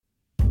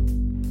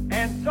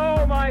And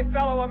so, my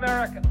fellow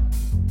Americans,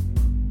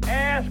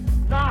 ask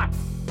not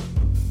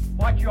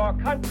what your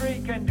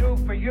country can do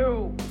for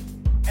you.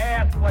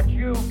 Ask what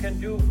you can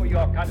do for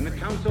your country. In the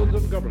councils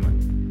of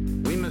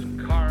government, we must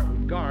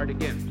guard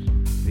against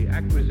the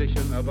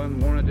acquisition of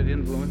unwarranted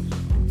influence,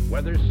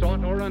 whether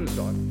sought or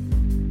unsought,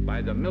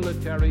 by the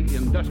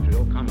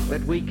military-industrial complex.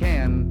 That we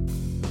can,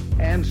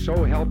 and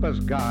so help us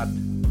God,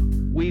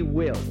 we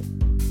will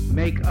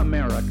make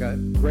America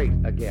great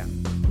again.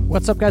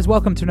 What's up, guys?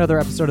 Welcome to another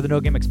episode of the No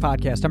Gimmicks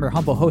Podcast. I'm your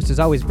humble host, as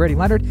always, Brady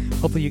Leonard.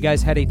 Hopefully you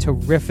guys had a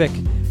terrific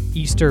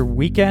Easter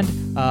weekend,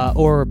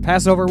 or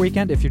Passover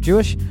weekend if you're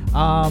Jewish.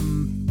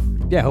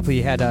 Hopefully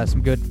you had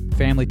some good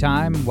family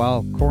time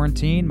while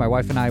quarantined. My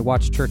wife and I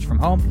watched church from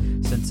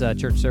home since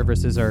church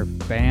services are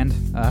banned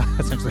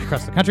essentially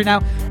across the country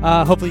now.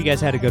 Hopefully you guys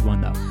had a good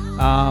one, though.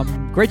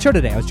 Great show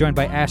today. I was joined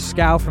by Ashe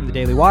Schow from the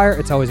Daily Wire.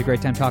 It's always a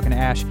great time talking to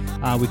Ashe.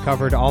 We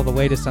covered all the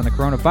latest on the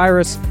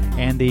coronavirus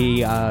and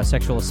the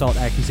sexual assault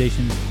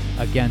accusations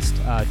against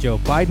Joe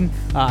Biden.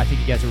 I think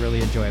you guys will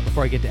really enjoy it.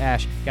 Before I get to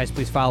Ashe, guys,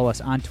 please follow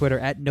us on Twitter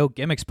at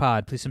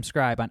NoGimmicksPod. Please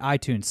subscribe on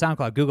iTunes,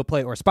 SoundCloud, Google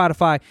Play, or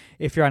Spotify.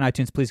 If you're on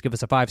iTunes, please give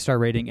us a 5-star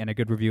rating and a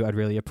good review. I'd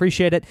really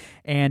appreciate it.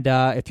 And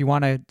if you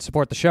want to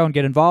support the show and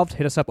get involved,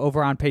 hit us up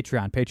over on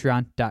Patreon,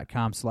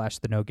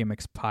 patreon.com/the No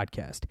Gimmicks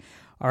Podcast.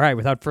 All right,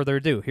 without further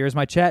ado, here's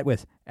my chat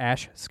with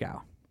Ashe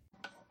Schow.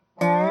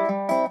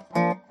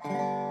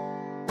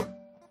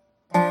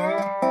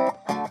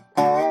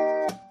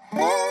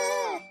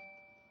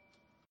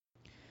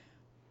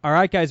 All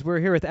right, guys, we're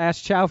here with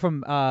Ashe Schow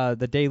from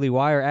the Daily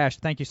Wire. Ashe,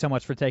 thank you so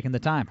much for taking the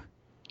time.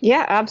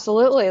 Yeah,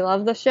 absolutely.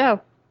 Love the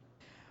show.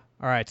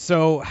 All right,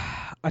 so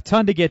a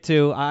ton to get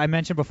to. I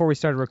mentioned before we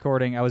started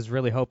recording, I was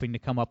really hoping to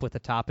come up with a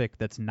topic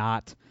that's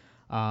not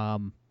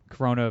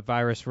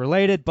coronavirus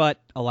related,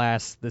 but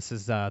alas, this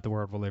is the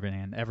world we're living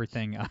in.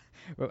 Everything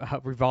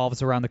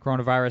revolves around the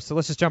coronavirus, so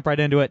let's just jump right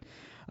into it.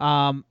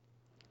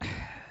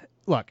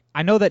 Look,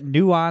 I know that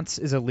nuance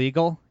is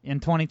illegal in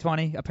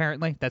 2020,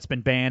 apparently. That's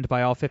been banned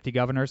by all 50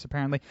 governors,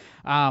 apparently.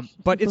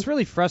 But it's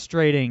really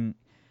frustrating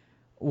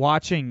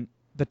watching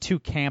the two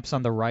camps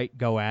on the right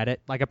go at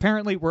it. Like,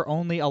 apparently we're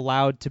only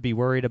allowed to be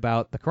worried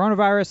about the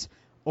coronavirus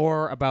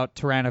or about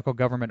tyrannical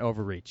government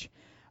overreach.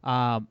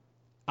 I'm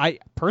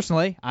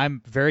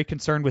very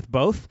concerned with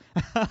both.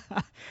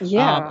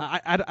 Yeah.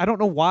 I don't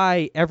know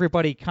why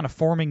everybody kind of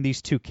forming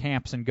these two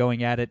camps and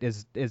going at it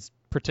is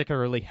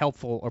particularly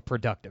helpful or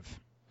productive.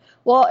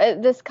 Well,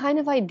 this kind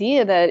of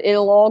idea that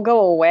it'll all go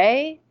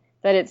away,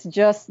 that it's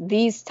just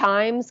these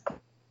times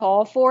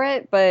call for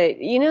it. But,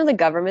 the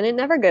government, it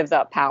never gives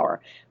up power.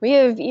 We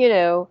have,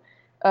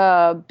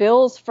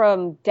 bills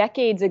from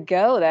decades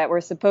ago that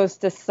were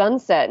supposed to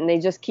sunset, and they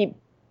just keep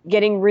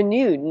getting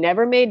renewed,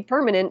 never made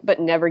permanent, but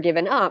never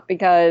given up,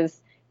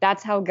 because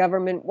that's how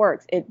government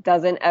works. It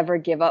doesn't ever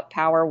give up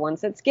power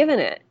once it's given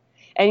it.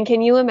 And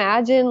can you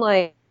imagine,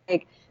 like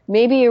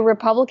maybe a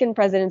Republican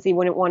presidency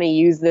wouldn't want to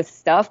use this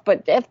stuff,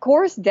 but of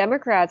course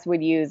Democrats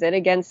would use it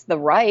against the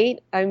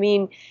right. I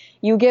mean,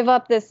 you give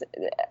up this.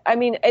 I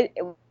mean,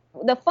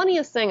 the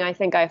funniest thing I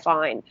think I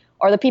find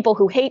are the people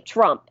who hate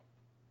Trump,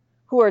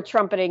 who are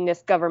trumpeting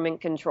this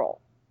government control,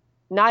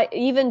 not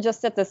even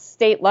just at the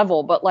state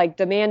level, but like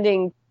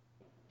demanding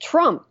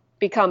Trump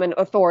become an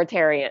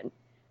authoritarian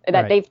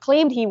that they've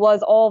claimed he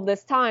was all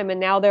this time. And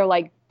now they're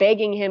like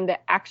begging him to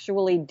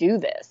actually do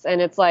this.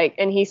 And it's like,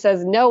 and he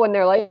says no. And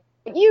they're like,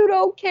 you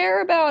don't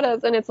care about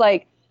us. And it's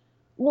like,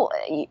 well,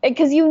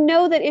 because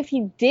that if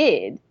he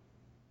did,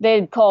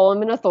 they'd call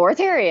him an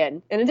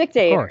authoritarian and a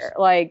dictator.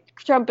 Like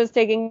Trump is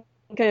taking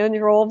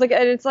control of the,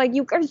 and it's like,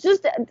 you are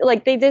just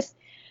like,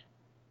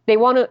 they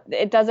want to,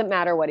 it doesn't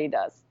matter what he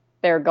does.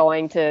 They're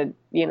going to,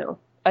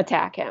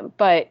 attack him.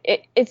 But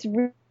it's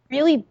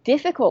really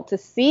difficult to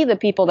see the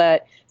people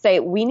that say,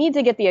 we need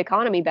to get the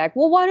economy back.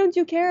 Well, why don't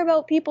you care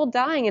about people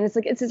dying? And it's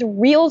like, it's this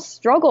real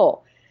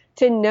struggle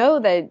to know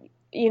that,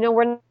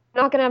 we're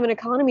not going to have an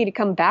economy to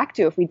come back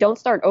to if we don't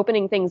start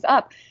opening things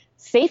up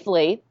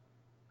safely,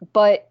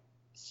 but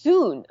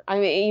soon. I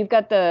mean, you've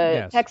got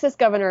the Texas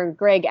governor,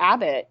 Greg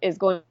Abbott, is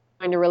going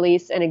to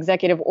release an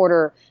executive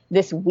order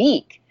this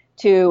week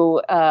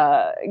to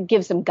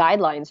give some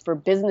guidelines for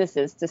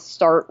businesses to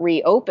start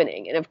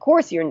reopening. And of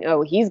course,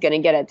 he's going to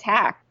get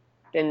attacked.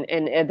 And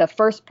the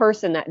first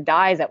person that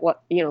dies at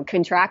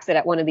contracts it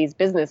at one of these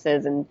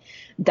businesses and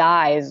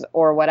dies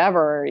or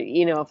whatever,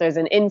 if there's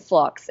an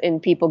influx in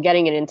people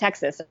getting it in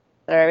Texas,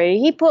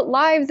 he put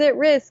lives at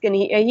risk. And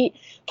he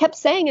kept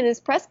saying in his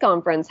press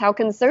conference how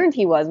concerned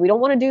he was. We don't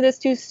want to do this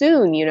too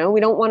soon. We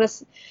don't want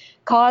to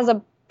cause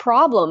a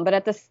problem. But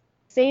at the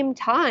same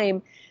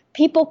time,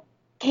 people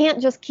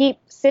can't just keep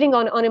sitting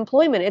on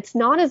unemployment. It's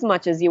not as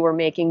much as you were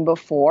making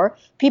before.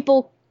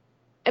 People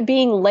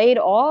being laid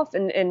off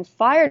and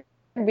fired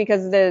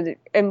because the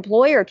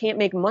employer can't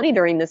make money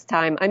during this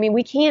time. I mean,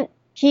 we can't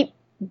keep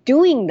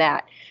doing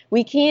that.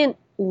 We can't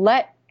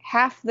let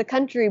half the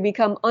country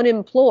become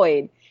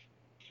unemployed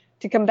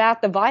to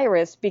combat the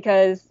virus,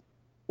 because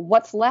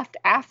what's left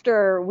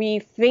after we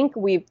think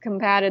we've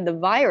combated the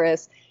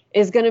virus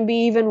is going to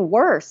be even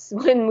worse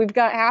when we've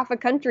got half a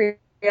country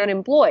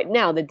unemployed.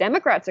 Now, the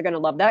Democrats are going to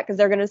love that because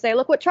they're going to say,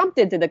 look what Trump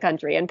did to the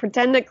country, and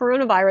pretend that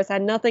coronavirus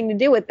had nothing to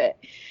do with it.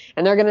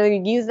 And they're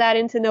going to use that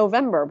into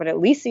November. But at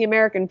least the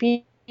American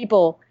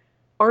people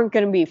aren't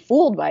going to be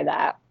fooled by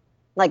that.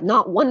 Like,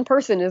 not one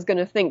person is going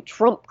to think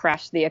Trump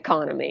crashed the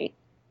economy.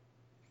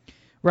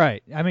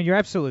 Right. I mean, you're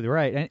absolutely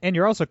right. And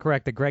you're also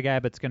correct that Greg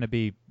Abbott's going to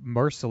be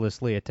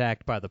mercilessly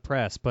attacked by the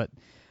press. But,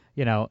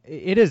 you know,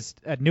 it is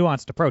a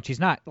nuanced approach. He's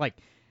not like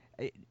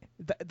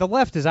the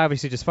left is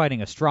obviously just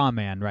fighting a straw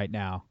man right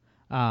now.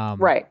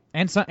 Right.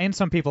 And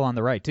some people on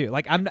the right, too.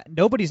 Like,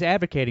 nobody's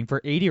advocating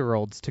for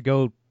 80-year-olds to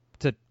go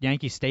to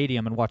Yankee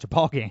Stadium and watch a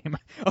ball game.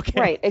 Okay.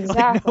 Right.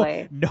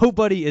 Exactly. Like,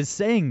 nobody is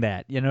saying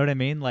that. You know what I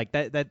mean? Like,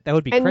 that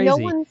would be and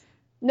crazy.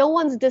 No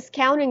one's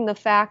discounting the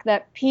fact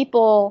that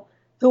people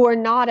who are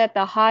not at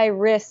the high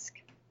risk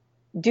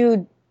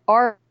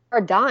are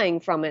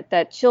dying from it,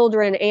 that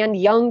children and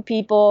young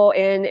people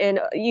and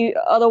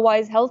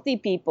otherwise healthy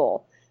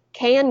people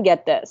can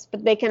get this,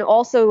 but they can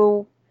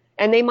also,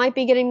 and they might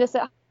be getting this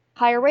at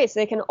higher rates,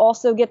 they can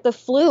also get the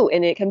flu,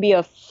 and it can be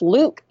a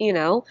fluke, you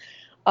know.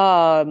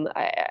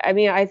 I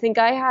mean, I think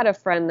I had a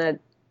friend that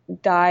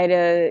died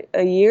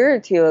a year or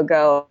two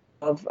ago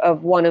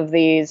of one of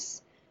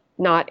these,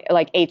 not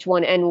like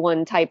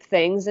H1N1 type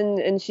things,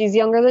 and she's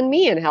younger than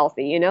me and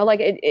healthy, you know,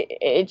 like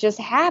it just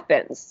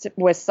happens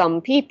with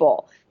some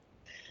people.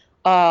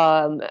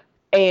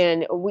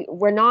 And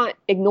we're not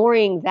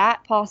ignoring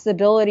that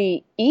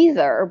possibility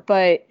either,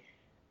 but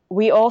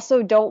we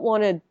also don't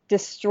want to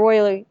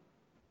destroy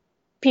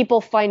people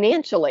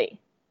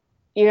financially.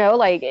 You know,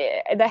 like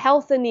the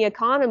health and the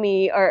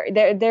economy are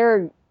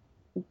they're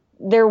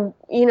you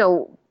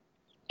know,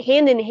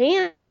 hand in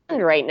hand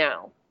right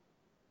now.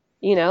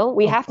 You know,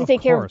 we have to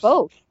take care of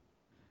both.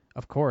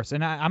 Of course.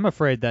 And I'm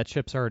afraid that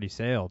ship's already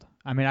sailed.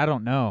 I mean, I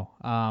don't know.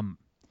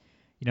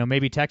 You know,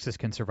 maybe Texas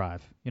can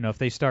survive. You know, if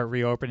they start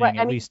reopening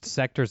at least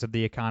sectors of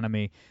the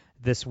economy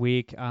this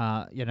week,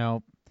 you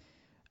know,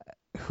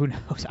 who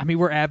knows? I mean,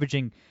 we're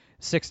averaging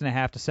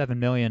 6.5 to 7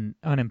 million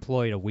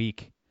unemployed a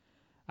week.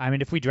 I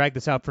mean, if we drag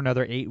this out for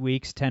another 8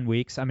 weeks, 10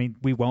 weeks, I mean,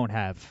 we won't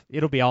have.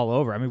 It'll be all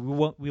over. I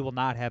mean, we will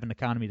not have an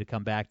economy to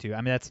come back to. I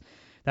mean,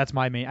 that's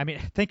my main. I mean,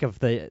 think of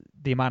the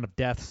amount of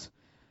deaths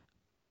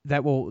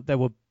that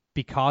will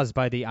be caused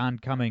by the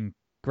oncoming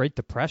Great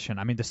Depression.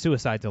 I mean, the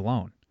suicides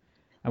alone.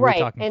 And right.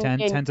 We're talking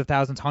tens of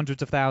thousands,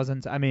 hundreds of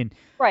thousands. I mean,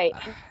 right.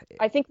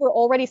 I think we're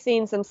already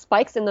seeing some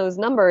spikes in those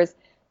numbers.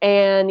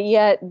 And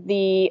yet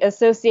the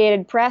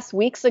Associated Press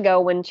weeks ago,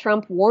 when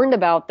Trump warned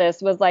about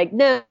this, was like,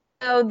 no,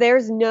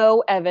 there's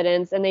no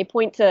evidence. And they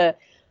point to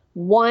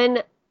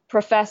one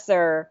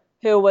professor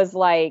who was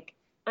like,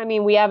 I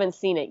mean, we haven't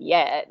seen it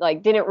yet.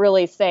 Like, didn't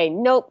really say,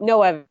 nope,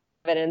 no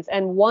evidence.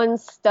 And one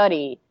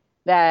study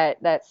that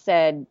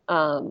said,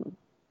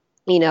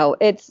 you know,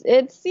 it's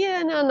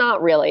yeah, no,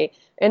 not really.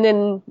 And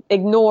then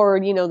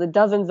ignored, you know, the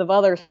dozens of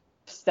other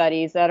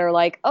studies that are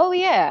like, oh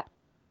yeah,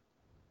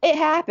 it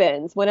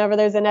happens whenever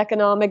there's an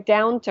economic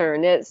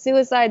downturn.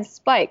 Suicides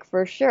spike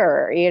for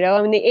sure. You know,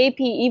 I mean, the AP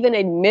even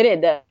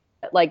admitted that,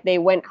 like, they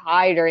went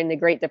high during the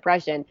Great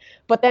Depression,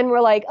 but then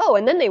we're like, oh,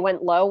 and then they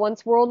went low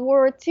once World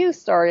War II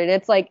started.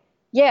 It's like,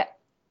 yeah,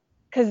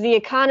 because the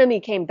economy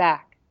came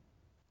back.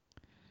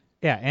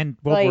 Yeah, and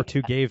World War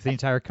II gave the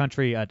entire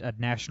country a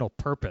national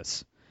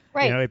purpose.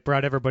 Right. You know, it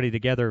brought everybody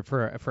together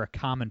for a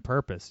common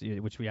purpose,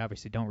 which we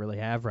obviously don't really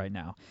have right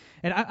now.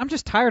 And I'm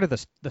just tired of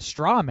the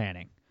straw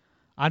manning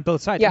on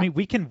both sides. Yeah. I mean,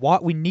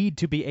 we need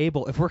to be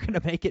able, if we're going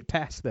to make it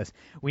past this,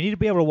 we need to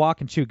be able to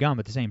walk and chew gum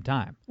at the same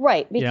time.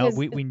 Right. Because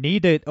we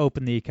need to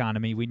open the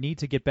economy. We need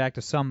to get back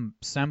to some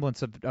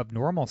semblance of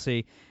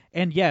normalcy.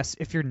 And yes,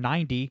 if you're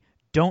 90,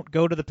 don't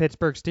go to the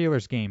Pittsburgh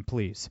Steelers game,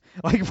 please.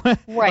 Like,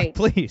 right.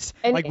 Please.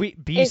 And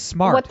be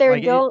smart.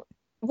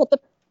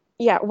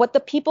 What the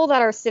people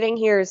that are sitting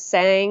here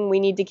saying we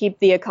need to keep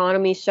the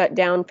economy shut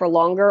down for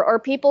longer are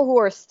people who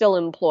are still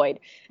employed.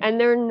 And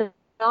they're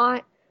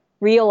not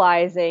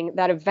realizing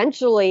that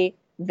eventually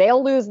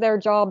they'll lose their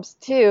jobs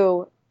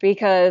too,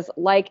 because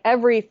like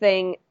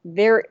everything,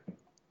 there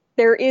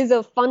is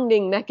a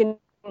funding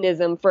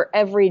mechanism for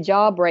every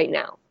job right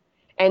now.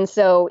 And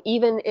so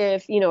even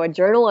if, you know, a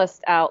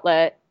journalist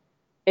outlet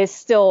is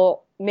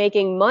still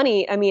making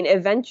money, I mean,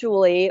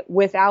 eventually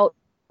without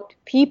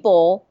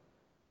people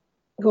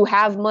who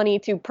have money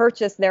to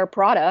purchase their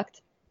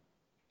product,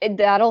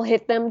 that'll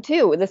hit them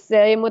too. The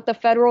same with the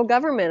federal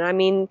government. I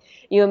mean,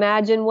 you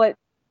imagine what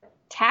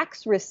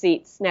tax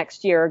receipts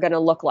next year are going to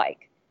look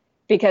like,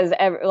 because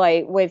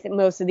like with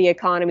most of the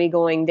economy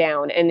going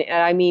down. And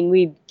I mean,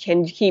 we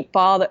can keep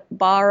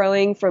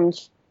borrowing from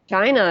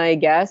China, I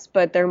guess,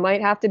 but there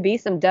might have to be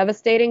some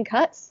devastating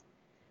cuts.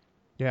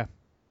 Yeah.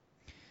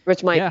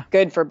 Which might be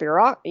good for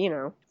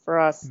for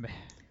us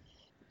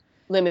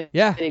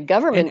limited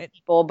government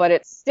people, but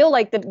it's still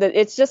like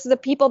it's just the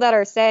people that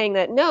are saying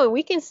that, no,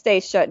 we can stay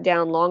shut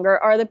down longer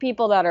are the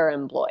people that are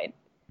employed.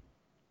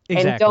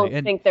 Exactly. And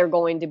don't think they're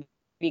going to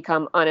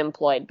become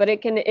unemployed, but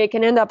it can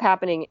end up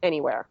happening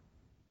anywhere.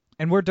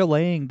 And we're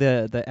delaying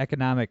the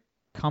economic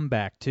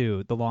comeback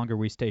too. The longer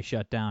we stay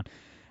shut down,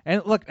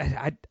 and look,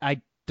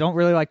 I don't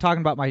really like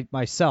talking about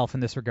myself in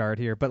this regard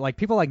here, but like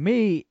people like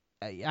me,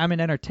 I'm in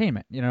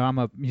entertainment. I'm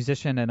a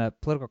musician and a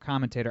political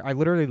commentator. I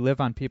literally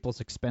live on people's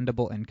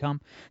expendable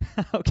income.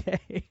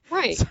 Okay.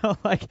 Right. So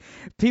like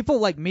people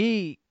like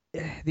me,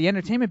 the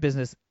entertainment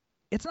business,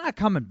 it's not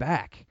coming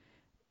back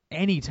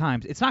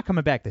anytime. It's not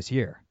coming back this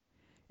year.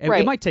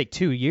 It might take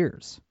 2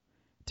 years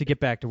to get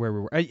back to where we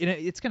were.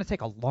 It's going to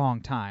take a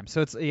long time.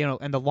 So it's,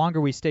 and the longer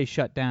we stay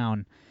shut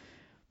down,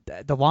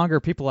 the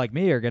longer people like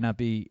me are going to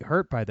be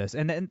hurt by this.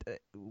 And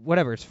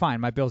whatever, it's fine.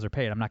 My bills are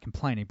paid. I'm not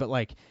complaining. But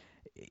like,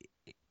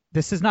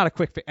 this is not a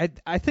quick fix.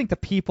 I think the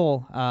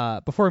people,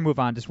 before we move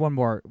on, just one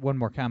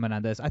more comment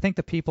on this. I think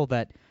the people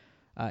that,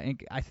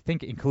 I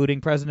think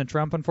including President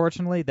Trump,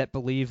 unfortunately, that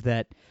believe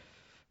that,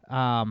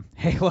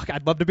 hey, look,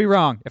 I'd love to be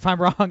wrong. If I'm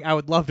wrong, I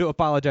would love to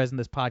apologize in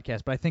this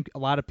podcast. But I think a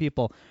lot of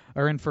people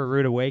are in for a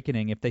rude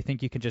awakening if they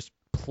think you can just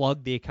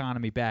plug the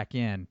economy back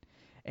in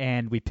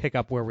and we pick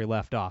up where we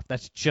left off.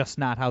 That's just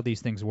not how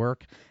these things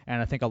work.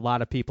 And I think a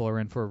lot of people are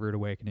in for a rude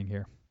awakening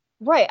here.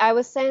 Right. I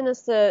was saying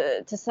this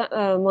to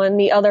someone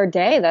the other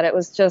day, that it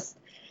was just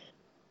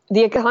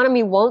the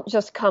economy won't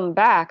just come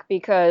back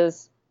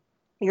because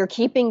you're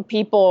keeping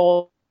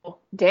people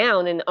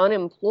down and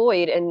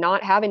unemployed and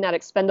not having that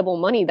expendable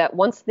money, that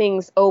once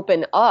things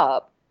open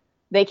up,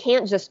 they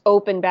can't just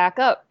open back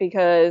up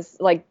because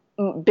like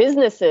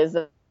businesses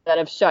that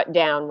have shut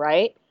down,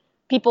 right?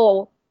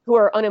 People who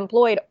are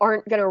unemployed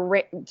aren't going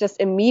to just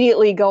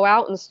immediately go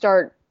out and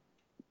start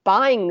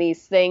buying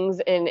these things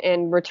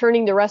and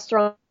returning to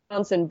restaurants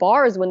and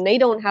bars when they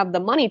don't have the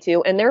money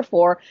to. And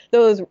therefore,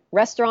 those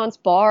restaurants,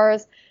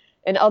 bars,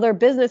 and other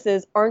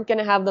businesses aren't going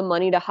to have the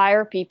money to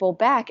hire people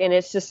back. And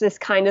it's just this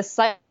kind of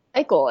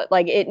cycle.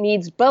 Like it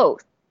needs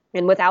both.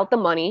 And without the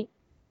money,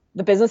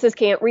 the businesses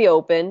can't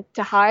reopen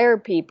to hire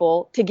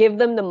people, to give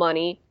them the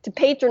money, to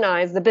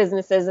patronize the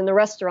businesses and the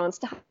restaurants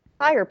to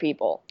hire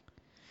people.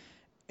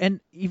 And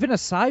even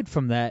aside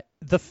from that,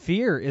 the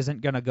fear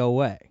isn't going to go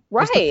away.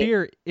 Right. The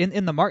fear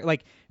in the market,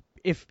 like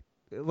if,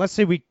 let's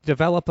say we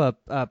develop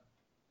a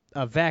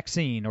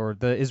vaccine, or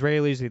the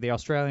Israelis, or the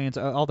Australians,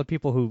 all the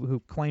people who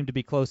claim to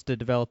be close to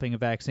developing a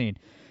vaccine.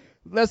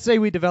 Let's say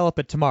we develop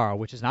it tomorrow,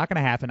 which is not going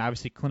to happen.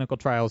 Obviously, clinical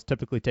trials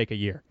typically take a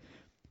year.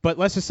 But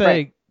let's just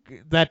say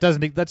that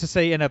doesn't. Let's just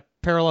say in a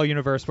parallel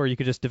universe where you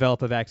could just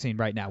develop a vaccine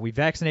right now. We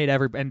vaccinate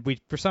and we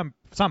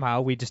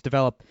somehow we just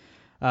develop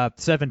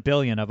 7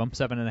 billion of them,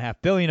 7.5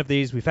 billion of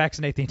these. We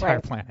vaccinate the entire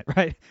planet,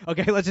 right?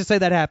 Okay, let's just say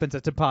that happens.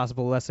 It's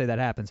impossible. Let's say that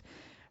happens.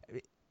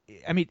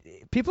 I mean,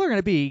 people are going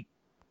to be,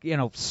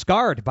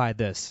 scarred by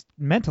this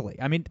mentally.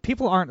 I mean,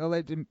 people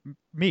aren't,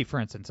 me, for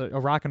instance, a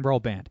rock and roll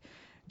band.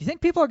 Do you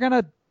think people are going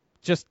to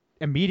just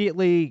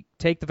immediately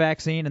take the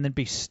vaccine and then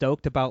be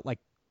stoked about,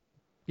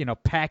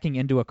 packing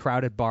into a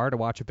crowded bar to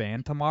watch a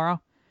band tomorrow?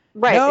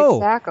 Right, no.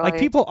 Exactly. Like,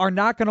 people are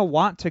not going to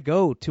want to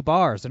go to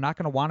bars. They're not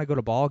going to want to go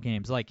to ball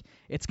games. Like,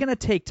 it's going to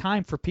take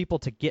time for people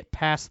to get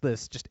past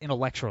this just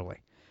intellectually.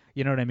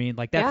 You know what I mean?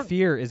 Like, that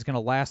fear is going to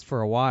last for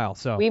a while.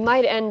 So we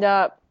might end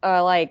up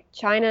like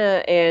China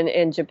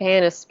and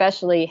Japan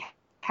especially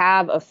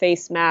have a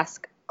face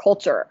mask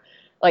culture,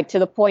 like to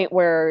the point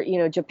where,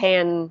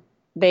 Japan,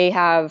 they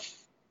have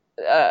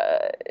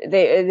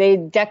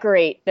they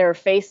decorate their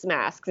face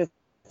masks.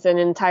 It's an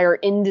entire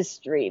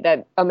industry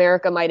that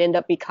America might end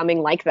up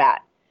becoming like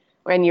that.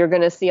 And you're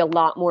going to see a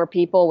lot more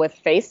people with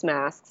face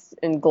masks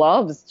and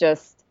gloves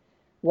just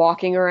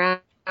walking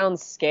around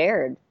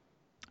scared.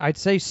 I'd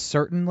say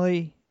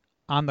certainly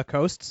on the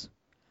coasts.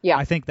 Yeah.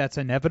 I think that's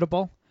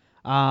inevitable.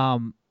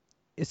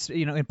 It's,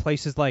 in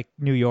places like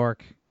New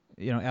York,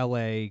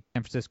 L.A.,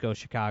 San Francisco,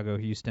 Chicago,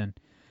 Houston.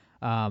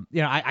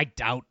 I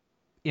doubt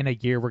in a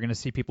year we're going to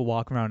see people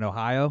walking around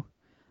Ohio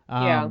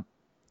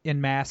in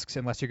masks,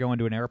 unless you're going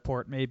to an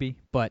airport maybe.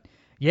 But,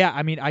 yeah,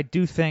 I mean, I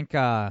do think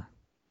I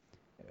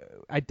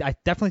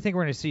definitely think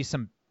we're going to see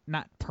some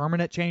not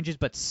permanent changes,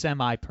 but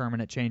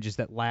semi-permanent changes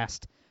that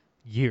last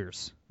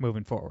years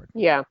moving forward.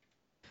 Yeah.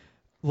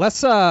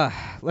 Let's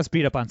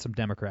beat up on some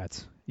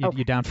Democrats. You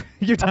down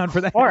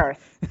for that? Of course.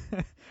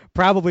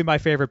 Probably my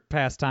favorite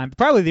pastime.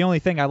 Probably the only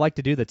thing I like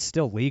to do that's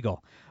still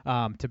legal,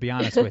 to be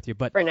honest with you.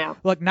 But for now.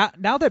 Look,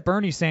 now that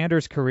Bernie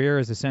Sanders' career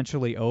is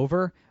essentially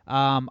over,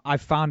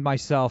 I've found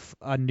myself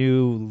a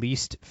new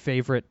least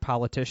favorite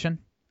politician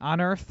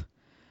on earth,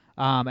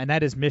 and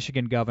that is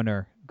Michigan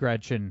Governor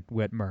Gretchen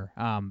Whitmer.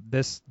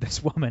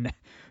 This woman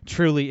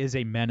truly is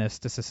a menace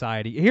to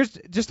society. Here's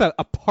just a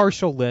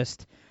partial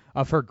list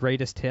of her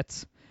greatest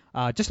hits,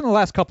 just in the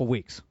last couple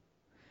weeks.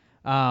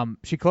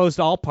 She closed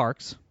all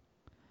parks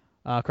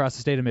across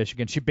the state of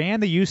Michigan. She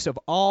banned the use of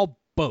all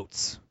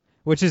boats,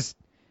 which is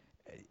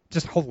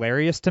just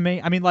hilarious to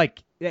me. I mean,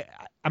 like,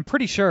 I'm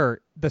pretty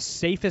sure the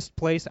safest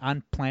place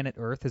on planet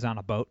Earth is on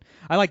a boat.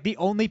 The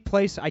only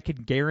place I can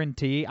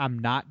guarantee I'm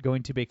not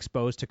going to be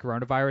exposed to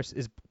coronavirus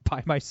is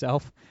by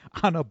myself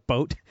on a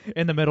boat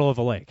in the middle of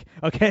a lake.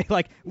 Okay,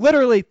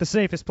 literally the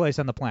safest place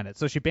on the planet.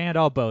 So she banned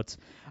all boats.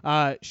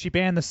 She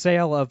banned the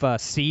sale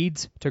of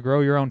seeds to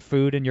grow your own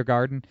food in your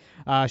garden.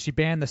 She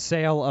banned the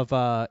sale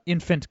of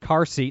infant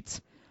car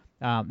seats.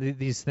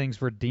 These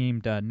things were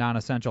deemed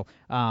non-essential.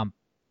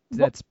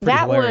 That's pretty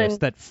hilarious.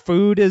 That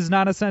food is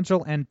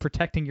non-essential and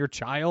protecting your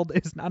child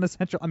is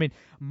non-essential. I mean,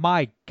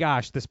 my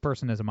gosh, this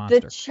person is a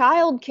monster. The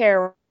child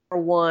care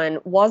one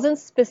wasn't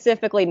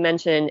specifically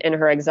mentioned in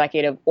her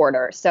executive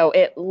order. So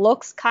it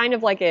looks kind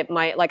of like it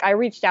might, I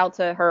reached out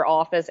to her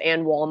office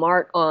and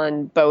Walmart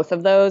on both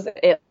of those.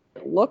 It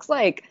looks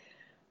like,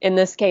 in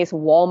this case,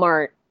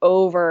 Walmart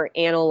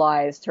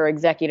overanalyzed her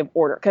executive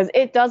order because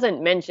it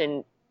doesn't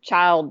mention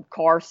child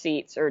car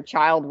seats or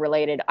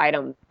child-related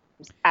items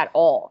at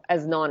all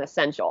as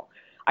non-essential.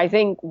 I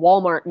think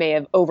Walmart may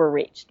have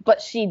overreached,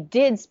 but she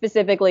did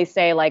specifically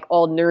say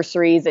all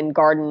nurseries and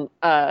garden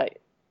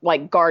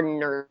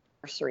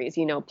nurseries,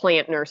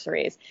 plant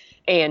nurseries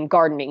and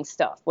gardening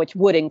stuff, which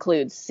would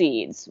include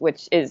seeds,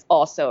 which is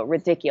also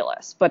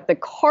ridiculous. But the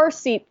car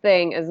seat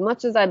thing, as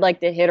much as I'd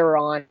like to hit her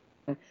on,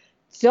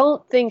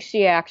 don't think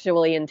she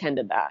actually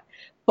intended that.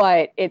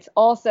 But it's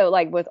also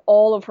with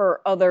all of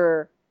her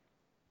other,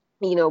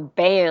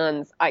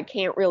 bans, I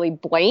can't really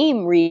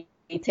blame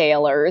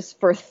retailers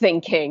for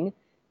thinking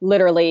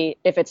literally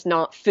if it's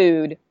not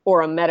food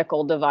or a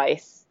medical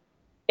device,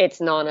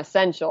 it's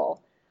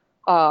non-essential,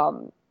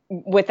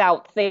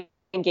 without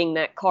thinking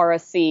that car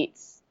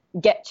seats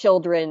get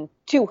children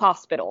to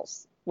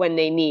hospitals when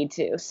they need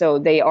to. So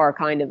they are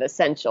kind of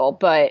essential.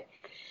 But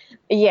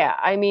yeah,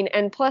 I mean,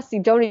 and plus you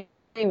don't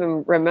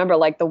even remember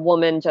the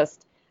woman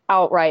just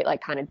outright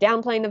kind of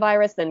downplaying the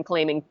virus, then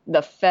claiming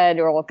the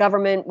federal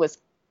government was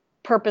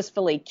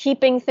purposefully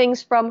keeping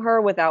things from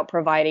her without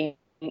providing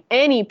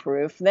any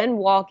proof, then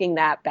walking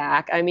that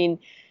back. I mean,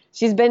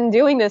 she's been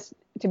doing this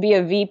to be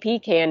a VP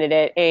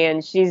candidate,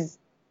 and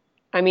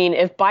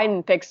if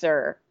Biden picks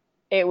her,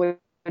 it would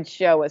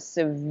show a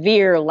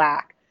severe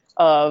lack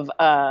of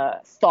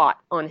thought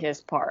on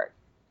his part.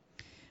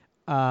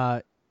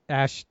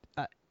 Ash,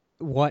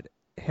 what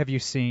have you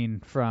seen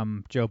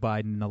from Joe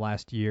Biden in the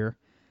last year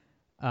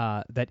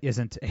that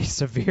isn't a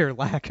severe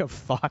lack of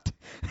thought?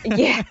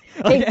 Yeah,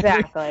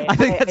 exactly. I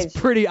think that's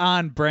pretty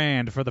on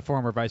brand for the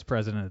former vice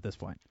president at this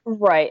point.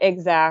 Right,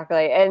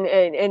 exactly. And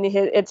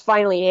it's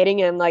finally hitting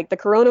him. The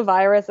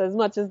coronavirus, as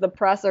much as the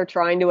press are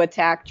trying to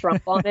attack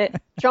Trump on it,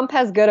 Trump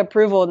has good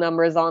approval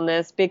numbers on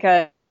this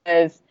because,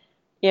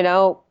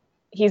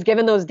 he's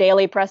given those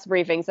daily press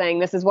briefings saying,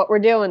 this is what we're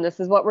doing, this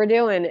is what we're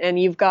doing. And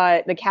you've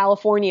got the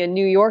California and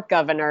New York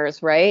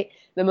governors, right?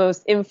 The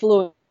most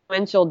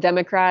influential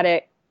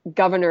Democratic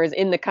governors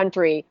in the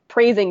country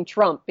praising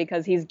Trump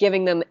because he's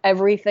giving them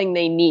everything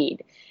they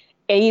need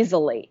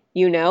easily.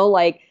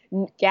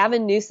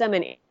 Gavin Newsom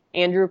and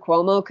Andrew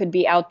Cuomo could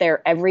be out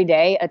there every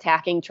day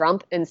attacking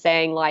Trump and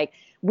saying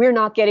we're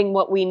not getting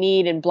what we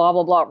need and blah,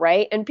 blah, blah.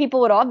 Right. And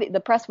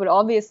the press would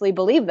obviously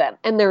believe them,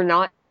 and they're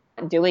not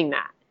doing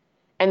that.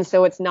 And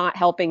so it's not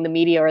helping the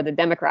media or the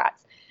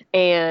Democrats.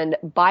 And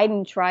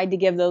Biden tried to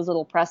give those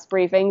little press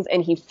briefings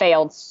and he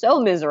failed so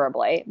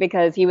miserably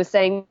because he was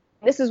saying,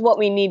 this is what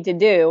we need to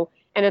do.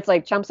 And it's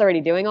Trump's already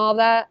doing all of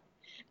that.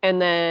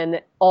 And then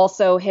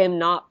also him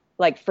not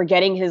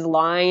forgetting his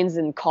lines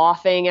and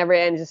coughing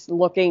and just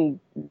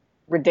looking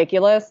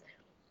ridiculous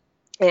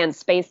and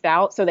spaced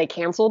out. So they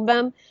canceled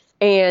them.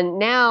 And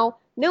now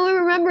no one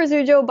remembers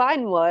who Joe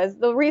Biden was.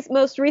 The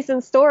most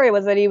recent story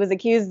was that he was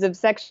accused of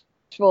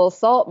sexual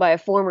assault by a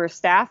former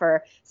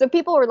staffer. So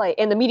people were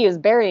and the media is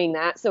burying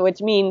that. So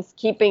which means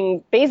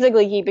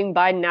basically keeping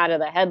Biden out of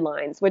the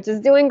headlines, which is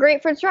doing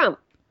great for Trump.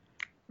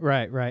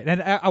 Right.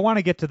 And I want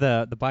to get to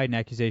the Biden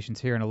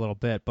accusations here in a little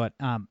bit, but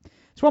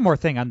there's one more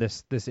thing on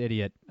this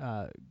idiot,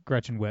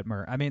 Gretchen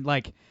Whitmer. I mean,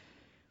 I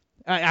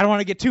don't want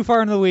to get too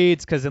far into the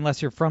weeds because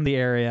unless you're from the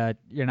area,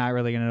 you're not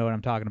really going to know what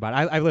I'm talking about.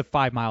 I live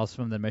 5 miles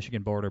from the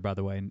Michigan border, by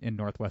the way, in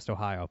Northwest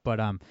Ohio.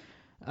 But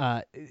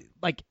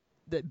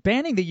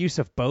banning the use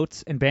of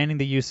boats and banning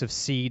the use of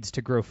seeds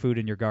to grow food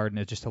in your garden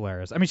is just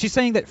hilarious. I mean, she's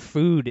saying that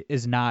food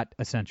is not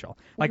essential.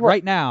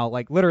 Right now,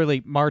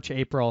 literally March,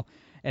 April,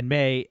 and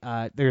May,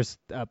 there's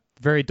a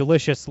very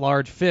delicious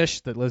large fish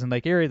that lives in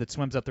Lake Erie that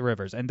swims up the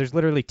rivers. And there's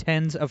literally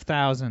tens of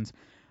thousands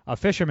of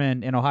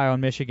fishermen in Ohio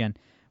and Michigan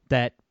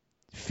that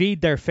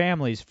feed their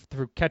families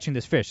through catching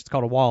this fish. It's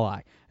called a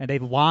walleye. And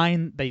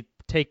they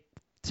take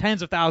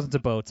tens of thousands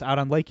of boats out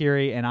on Lake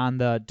Erie and on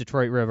the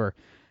Detroit River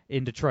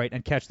in Detroit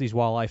and catch these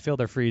walleye, fill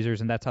their freezers,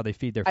 and that's how they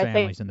feed their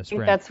families in the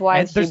spring. That's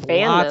why she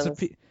banned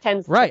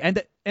them. Right,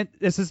 and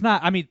this is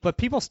not. I mean, but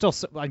people still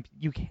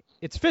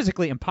it's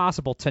physically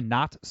impossible to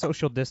not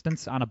social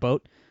distance on a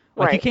boat.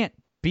 You can't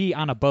be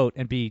on a boat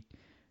and be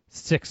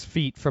 6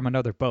 feet from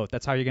another boat.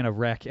 That's how you're going to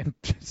wreck and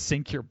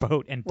sink your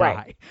boat and die.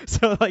 Right.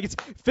 So, like, it's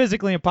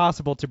physically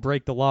impossible to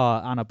break the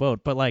law on a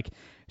boat. But, like,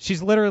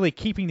 she's literally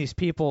keeping these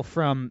people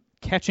from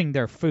catching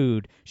their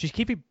food. She's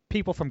keeping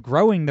people from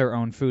growing their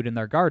own food in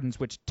their gardens,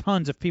 which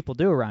tons of people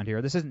do around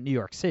here. This isn't New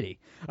York City.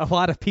 A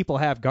lot of people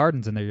have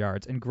gardens in their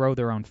yards and grow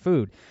their own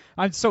food.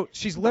 So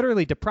she's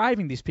literally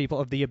depriving these people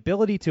of the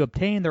ability to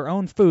obtain their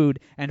own food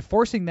and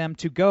forcing them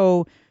to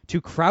go to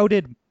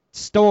crowded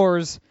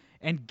stores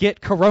and get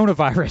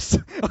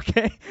coronavirus.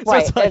 Okay? So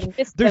Right. it's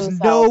like there's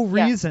no themselves,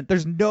 yeah. reason,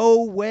 there's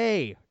no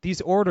way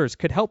these orders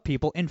could help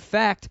people. In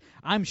fact,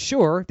 I'm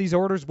sure these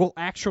orders will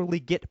actually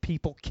get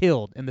people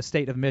killed in the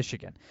state of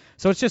Michigan.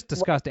 So it's just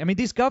disgusting. I mean,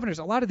 these governors,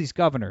 a lot of these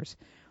governors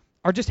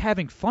are just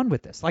having fun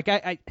with this. Like,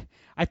 I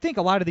think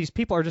a lot of these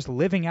people are just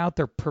living out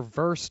their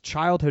perverse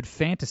childhood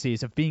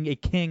fantasies of being a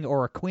king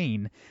or a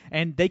queen,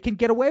 and they can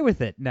get away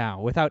with it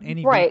now without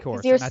any Right, 'cause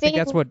recourse. you're And I think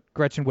that's seeing- what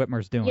Gretchen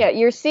Whitmer's doing. Yeah,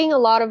 you're seeing a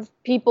lot of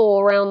people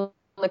around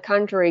the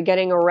country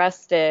getting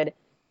arrested,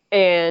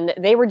 and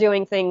they were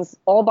doing things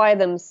all by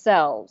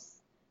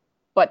themselves,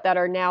 but that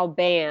are now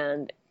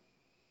banned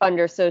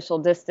under social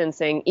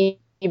distancing,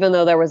 even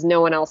though there was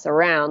no one else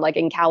around. Like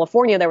in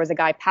California, there was a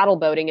guy paddle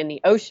boating in the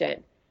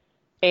ocean,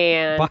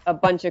 and a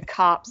bunch of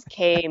cops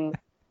came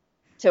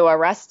to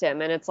arrest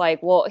him. And it's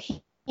like, well,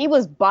 he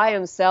was by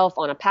himself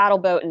on a paddle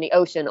boat in the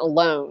ocean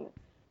alone,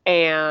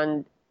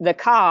 and the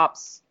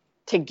cops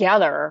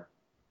together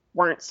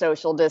weren't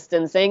social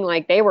distancing.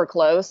 Like, they were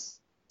close,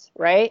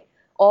 right?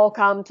 All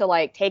come to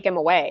like take him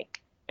away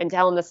and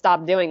tell him to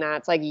stop doing that.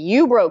 It's like,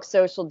 you broke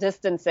social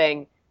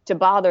distancing to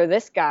bother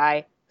this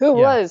guy who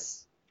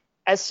was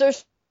as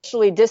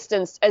socially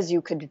distanced as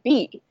you could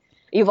be.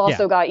 You've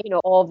also got,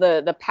 all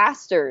the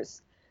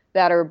pastors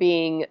that are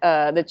being,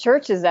 the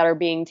churches that are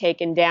being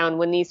taken down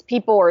when these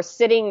people are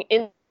sitting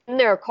in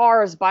their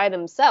cars by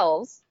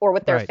themselves or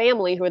with their Right.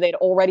 family who they'd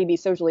already be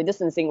socially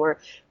distancing, or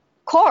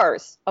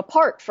cars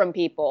apart from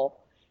people,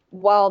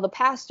 while the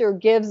pastor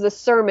gives the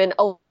sermon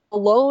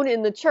alone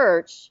in the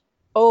church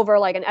over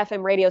like an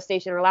FM radio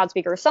station or a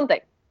loudspeaker or something,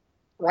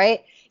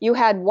 right? You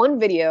had one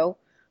video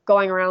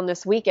going around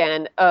this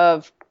weekend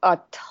of a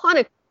ton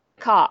of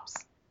cops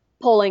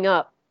pulling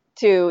up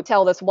to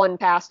tell this one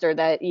pastor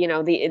that,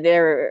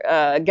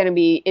 they're going to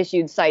be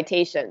issued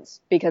citations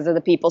because of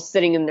the people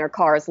sitting in their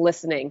cars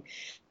listening.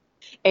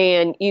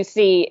 And you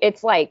see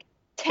it's like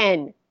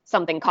 10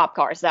 something cop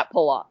cars that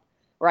pull up.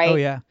 Right. Oh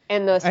yeah.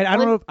 And I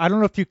don't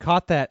know if you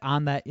caught that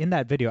in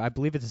that video. I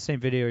believe it's the same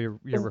video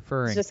you're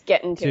referring just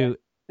getting to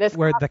it. This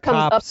where the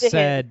cop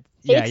said,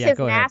 takes his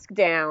go mask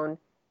down,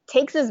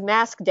 takes his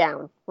mask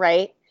down,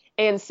 right,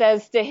 and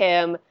says to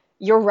him,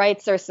 "Your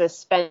rights are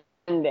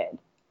suspended."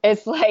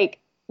 It's like,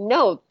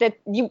 no, that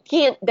you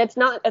can't. That's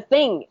not a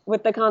thing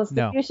with the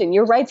Constitution. No.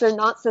 Your rights are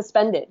not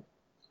suspended.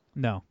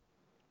 No.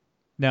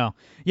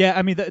 Yeah,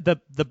 I mean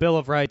the Bill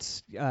of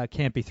Rights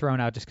can't be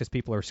thrown out just because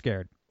people are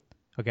scared.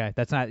 Okay,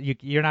 that's not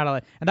you're not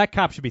allowed, and that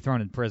cop should be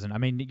thrown in prison. I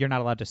mean, you're not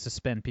allowed to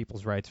suspend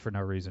people's rights for no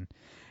reason.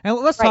 And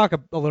let's talk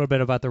a little bit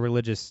about the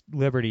religious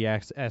liberty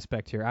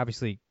aspect here.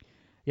 Obviously,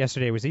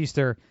 yesterday was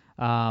Easter.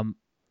 The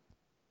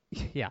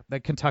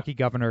Kentucky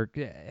governor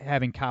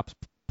having cops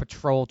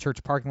patrol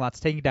church parking lots,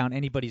 taking down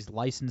anybody's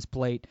license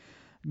plate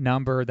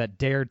number that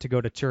dared to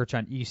go to church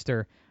on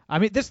Easter. I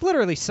mean, this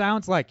literally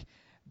sounds like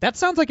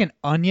an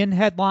Onion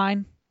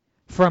headline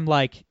from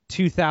like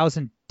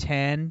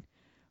 2010.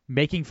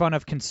 Making fun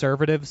of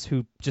conservatives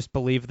who just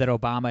believe that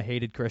Obama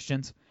hated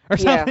Christians or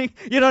something.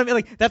 Yeah. You know what I mean?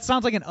 Like, that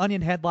sounds like an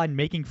Onion headline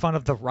making fun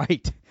of the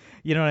right.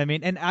 You know what I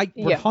mean? And I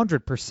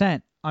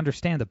 100%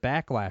 understand the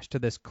backlash to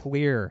this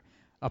clear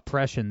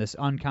oppression, this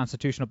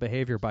unconstitutional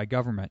behavior by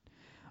government.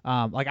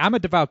 Like, I'm a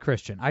devout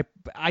Christian.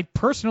 I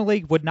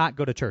personally would not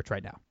go to church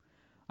right now.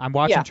 I'm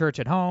watching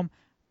church at home.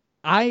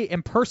 I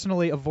am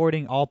personally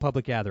avoiding all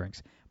public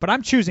gatherings, but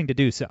I'm choosing to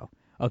do so.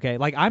 Okay,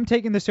 like, I'm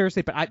taking this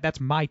seriously, but that's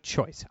my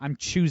choice. I'm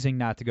choosing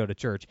not to go to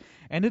church.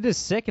 And it is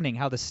sickening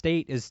how the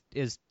state is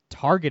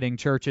targeting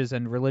churches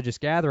and religious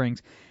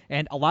gatherings.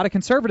 And a lot of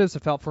conservatives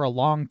have felt for a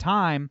long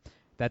time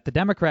that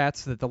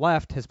the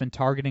left has been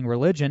targeting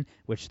religion,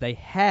 which they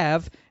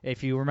have.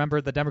 If you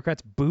remember, the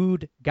Democrats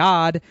booed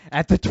God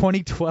at the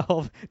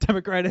 2012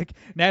 Democratic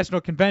National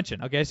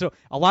Convention. Okay, so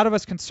a lot of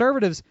us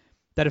conservatives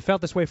that have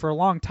felt this way for a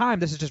long time,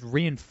 this is just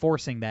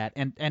reinforcing that.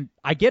 And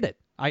I get it.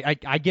 I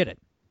get it.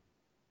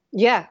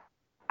 Yeah,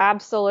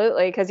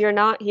 absolutely. Because you're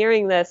not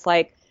hearing this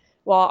like,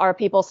 well, are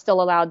people still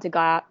allowed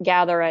to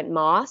gather at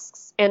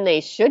mosques? And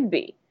they should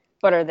be.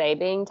 But are they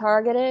being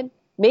targeted?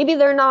 Maybe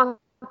they're not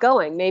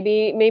going.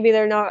 Maybe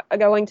they're not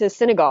going to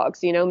synagogues.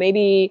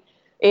 Maybe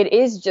it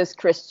is just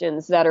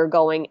Christians that are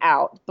going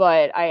out.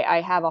 But I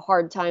have a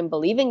hard time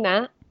believing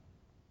that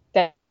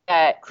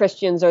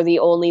Christians are the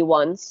only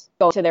ones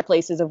going to their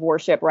places of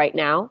worship right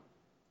now.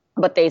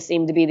 But they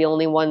seem to be the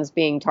only ones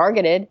being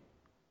targeted.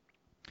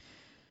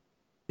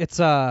 It's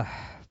I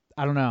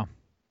don't know.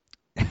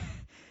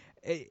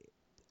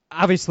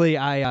 Obviously,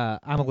 I'm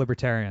a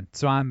libertarian,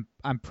 so I'm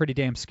pretty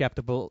damn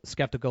skeptical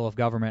of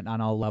government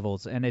on all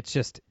levels, and it's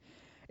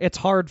it's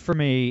hard for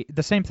me.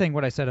 The same thing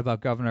what I said about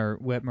Governor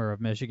Whitmer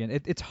of Michigan.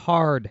 It's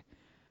hard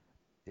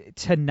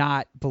to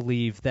not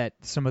believe that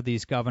some of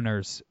these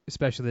governors,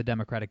 especially the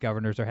Democratic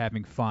governors, are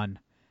having fun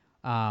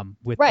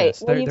with Right.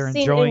 this. Well, They're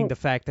enjoying the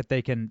fact that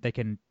they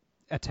can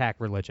attack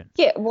religion.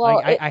 Yeah.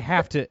 Well, I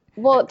have to.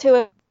 Well,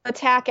 to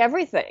attack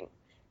everything,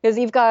 because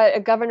you've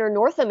got Governor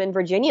Northam in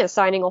Virginia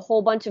signing a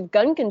whole bunch of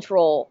gun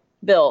control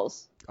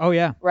bills. Oh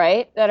yeah.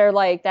 Right. That are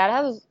like, that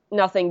has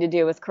nothing to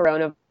do with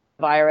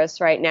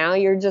coronavirus right now.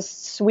 You're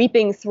just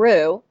sweeping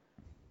through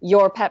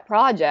your pet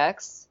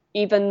projects,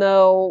 even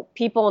though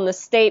people in the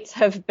states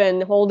have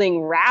been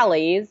holding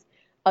rallies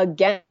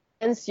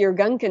against your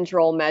gun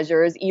control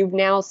measures. You've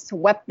now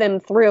swept them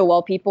through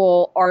while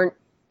people aren't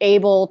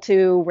able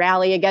to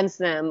rally against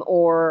them,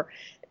 or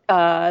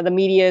the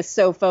media is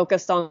so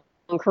focused on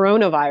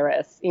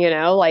coronavirus,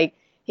 like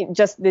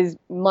just these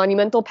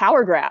monumental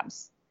power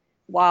grabs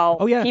while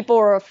people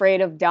are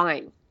afraid of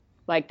dying.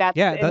 Like that's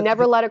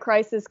never let a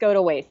crisis go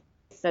to waste.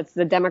 That's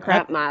the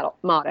Democrat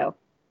motto.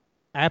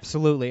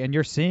 Absolutely, and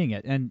you're seeing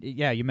it. And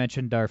yeah, you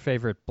mentioned our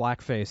favorite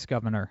blackface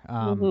governor,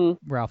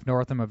 Ralph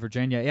Northam of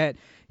Virginia.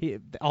 Yeah,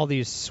 all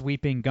these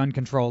sweeping gun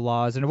control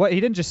laws, and he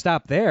didn't just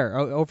stop there.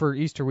 Over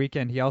Easter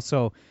weekend, he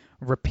also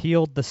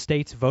repealed the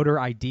state's voter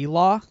ID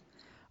law.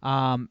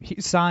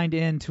 He signed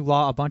into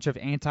law a bunch of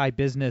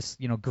anti-business,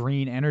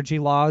 green energy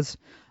laws.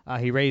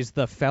 He raised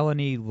the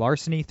felony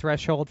larceny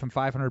threshold from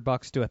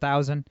 $500 to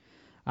 $1,000.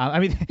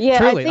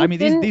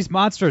 Truly, these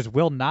monsters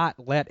will not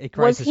let a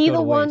crisis go to waste. Was he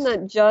the one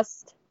that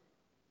just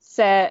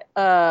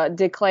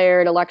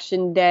declared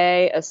Election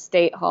Day a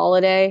state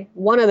holiday?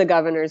 One of the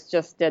governors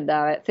just did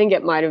that. I think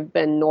it might have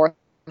been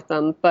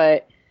Northam,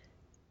 but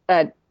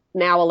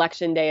now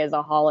Election Day is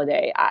a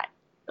holiday.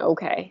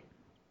 Okay.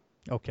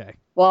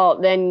 Well,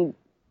 then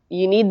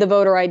you need the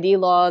voter ID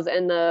laws,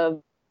 and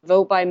the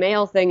vote by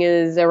mail thing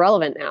is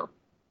irrelevant now.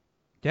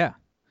 Yeah.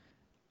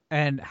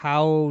 And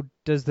how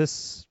does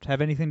this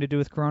have anything to do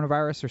with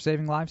coronavirus or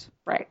saving lives?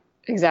 Right.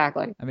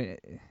 Exactly. I mean,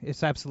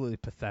 it's absolutely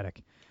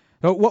pathetic.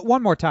 So,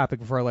 one more topic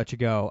before I let you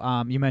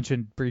go. You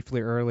mentioned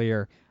briefly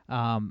earlier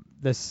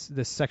this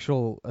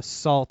sexual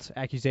assault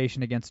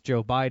accusation against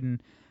Joe Biden.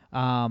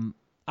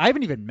 I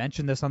haven't even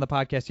mentioned this on the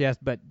podcast yet,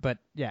 but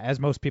yeah, as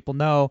most people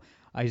know,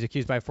 he's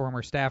accused by a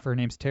former staffer. Her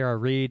name's Tara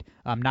Reid.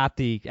 Not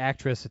the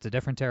actress. It's a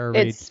different Tara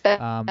Reid. It's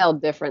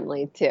spelled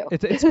differently, too.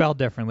 It's spelled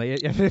differently,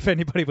 if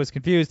anybody was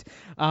confused.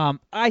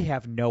 I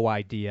have no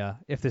idea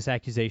if this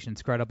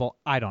accusation's credible.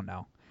 I don't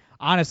know.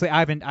 Honestly,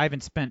 I've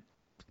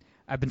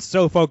been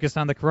so focused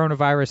on the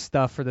coronavirus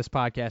stuff for this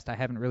podcast, I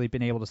haven't really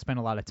been able to spend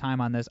a lot of time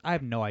on this. I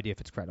have no idea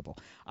if it's credible.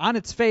 On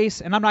its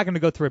face, and I'm not going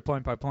to go through it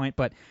point by point,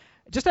 but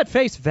just at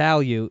face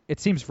value, it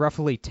seems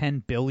roughly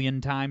 10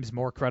 billion times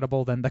more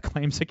credible than the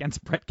claims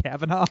against Brett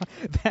Kavanaugh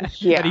that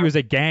he was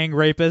a gang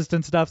rapist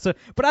and stuff. So,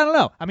 but I don't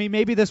know. I mean,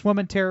 maybe this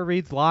woman, Tara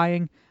Reid's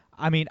lying.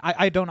 I mean,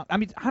 I don't know. I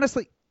mean,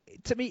 honestly,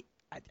 to me,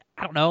 I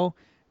don't know.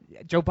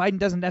 Joe Biden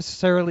doesn't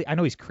necessarily – I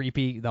know he's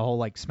creepy, the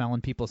whole,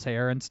 smelling people's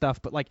hair and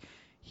stuff, but,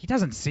 he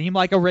doesn't seem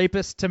like a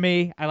rapist to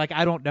me.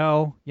 I don't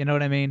know. You know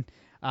what I mean?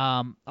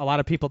 A lot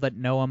of people that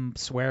know him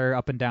swear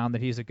up and down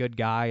that he's a good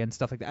guy and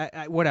stuff like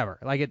that. Whatever.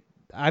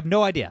 I have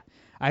no idea.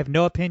 I have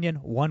no opinion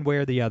one way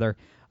or the other.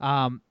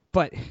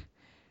 But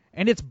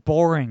it's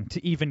boring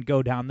to even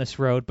go down this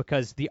road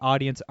because the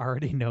audience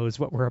already knows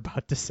what we're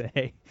about to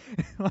say.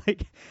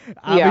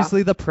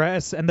 Obviously the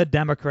press and the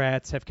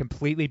Democrats have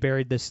completely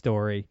buried this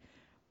story.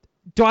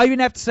 Do I even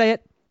have to say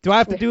it? Do I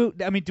have to do?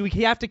 I mean, do we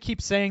have to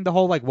keep saying the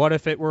whole what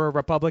if it were a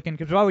Republican?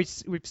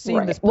 Because we've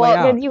seen this play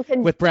out then you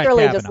can with Brett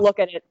surely Kavanaugh. Just look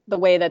at it the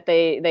way that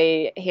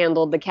they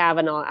handled the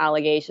Kavanaugh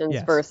allegations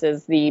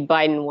versus the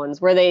Biden ones,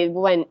 where they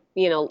went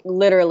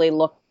literally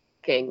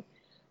looking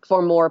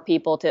for more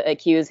people to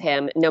accuse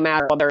him, no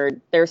matter what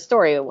their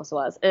story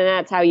was. And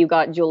that's how you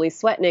got Julie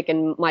Swetnick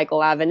and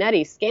Michael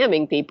Avenatti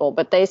scamming people,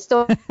 but they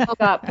still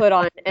got put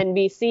on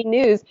NBC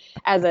News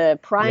as a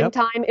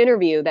primetime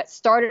interview that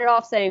started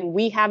off saying,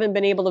 we haven't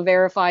been able to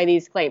verify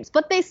these claims,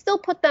 but they still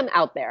put them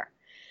out there.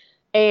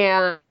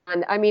 And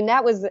and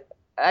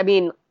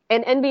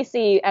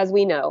NBC, as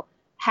we know,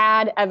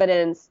 had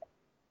evidence,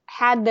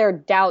 had their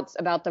doubts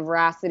about the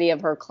veracity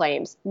of her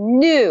claims,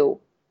 knew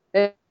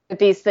that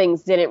these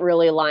things didn't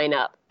really line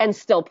up, and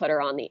still put her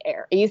on the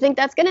air. You think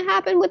that's going to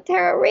happen with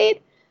Tara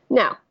Reid?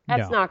 No,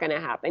 that's not going to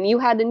happen. You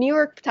had the New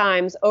York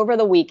Times over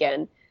the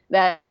weekend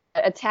that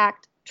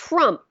attacked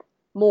Trump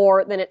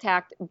more than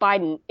attacked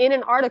Biden in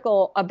an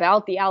article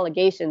about the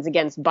allegations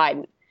against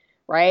Biden,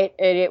 right?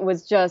 And it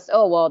was just,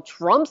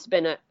 Trump's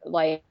been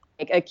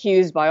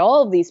accused by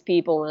all of these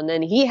people, and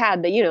then he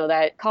had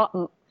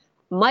the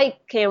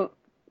Mike came.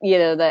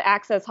 The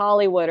Access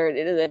Hollywood or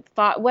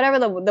whatever,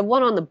 the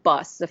one on the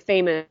bus, the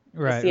famous,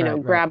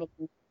 grab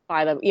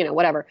by the,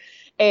 whatever.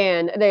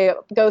 And they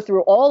go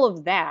through all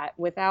of that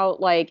without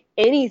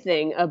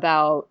anything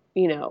about,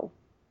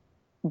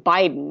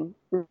 Biden,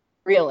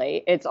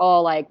 really. It's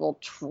all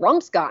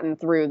Trump's gotten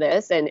through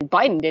this and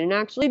Biden didn't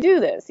actually do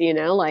this,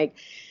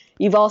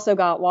 You've also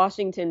got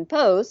Washington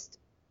Post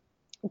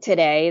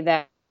today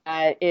that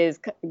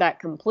that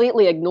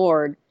completely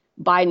ignored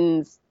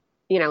Biden's,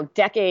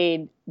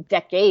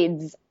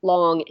 decades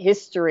long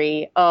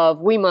history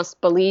of we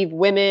must believe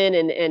women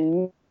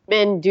and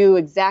men do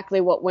exactly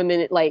what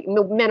women like.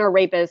 Men are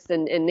rapists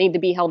and need to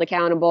be held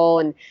accountable.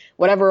 And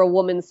whatever a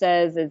woman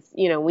says is,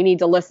 we need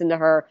to listen to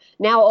her.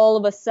 Now, all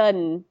of a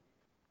sudden,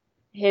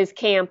 his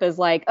camp is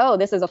like, oh,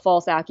 this is a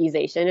false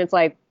accusation. It's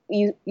like,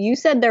 you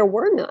said there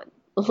were none.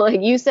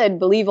 Like you said,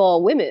 believe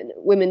all women.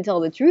 Women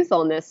tell the truth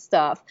on this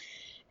stuff.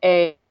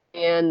 And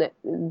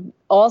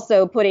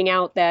also putting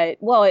out that,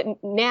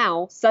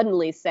 now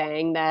suddenly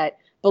saying that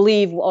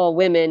believe all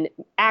women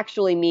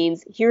actually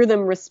means hear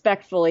them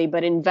respectfully,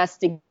 but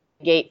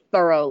investigate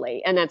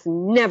thoroughly. And that's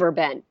never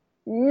been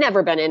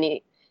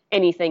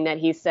anything that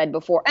he's said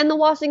before. And the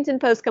Washington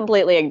Post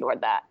completely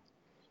ignored that.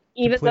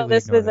 Even though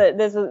this was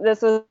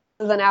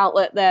an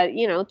outlet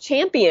that,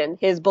 championed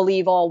his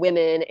believe all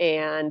women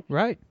and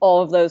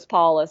all of those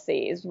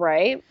policies,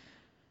 right?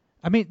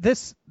 I mean,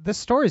 this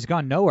story's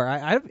gone nowhere.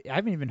 I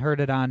haven't even heard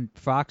it on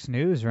Fox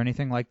News or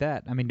anything like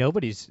that. I mean,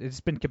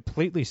 it's been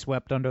completely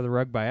swept under the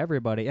rug by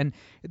everybody. And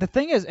the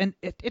thing is, and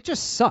it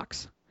just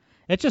sucks.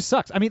 It just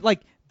sucks. I mean,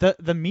 like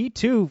the Me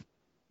Too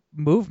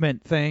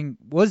movement thing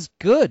was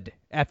good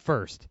at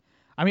first.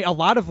 I mean, a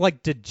lot of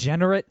like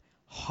degenerate,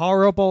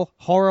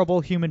 horrible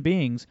human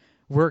beings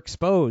were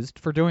exposed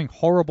for doing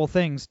horrible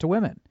things to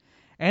women.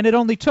 And it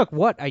only took,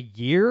 a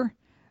year?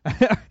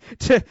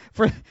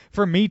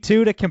 for Me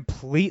Too to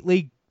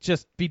completely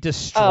just be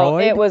destroyed. Oh,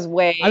 it was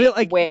way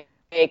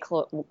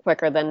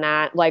quicker than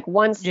that. Like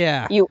once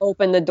you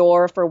opened the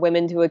door for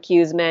women to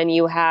accuse men,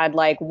 you had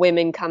like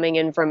women coming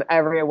in from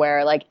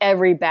everywhere. Like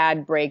every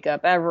bad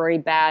breakup, every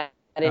bad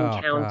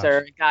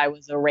encounter, a guy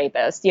was a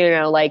rapist.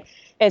 Like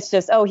it's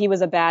just, he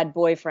was a bad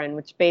boyfriend,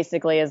 which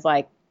basically is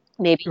like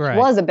maybe he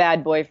was a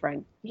bad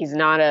boyfriend. He's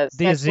not a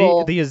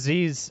sexual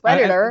Aziz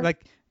predator.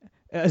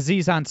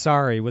 Aziz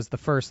Ansari was the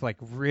first like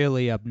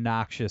really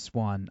obnoxious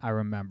one I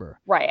remember.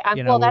 Right.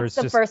 That's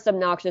the first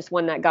obnoxious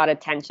one that got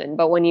attention.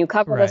 But when you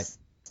cover this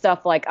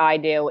stuff like I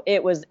do,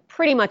 it was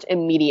pretty much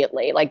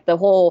immediately. Like the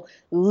whole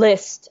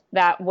list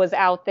that was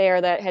out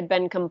there that had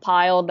been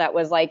compiled that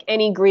was like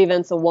any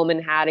grievance a woman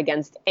had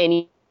against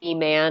any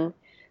man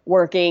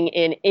working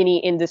in any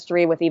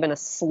industry with even a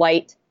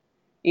slight,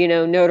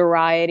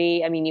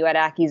 notoriety. I mean, you had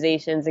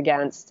accusations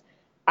against,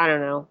 I don't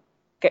know,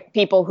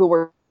 people who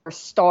were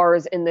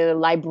stars in the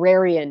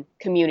librarian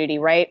community,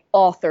 right?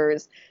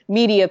 Authors,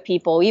 media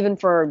people, even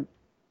for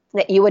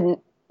that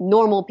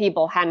normal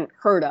people hadn't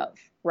heard of,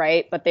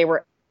 right? But they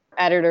were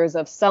editors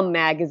of some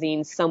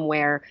magazine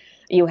somewhere.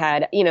 You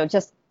had,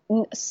 just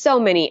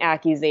so many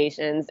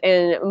accusations.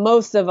 And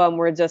most of them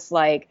were just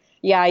like,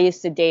 I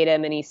used to date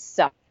him and he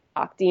sucked.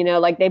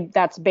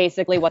 That's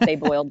basically what they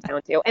boiled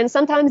down to. And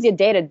sometimes you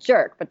date a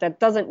jerk, but that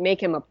doesn't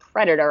make him a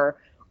predator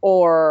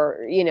or,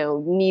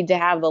 need to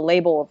have the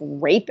label of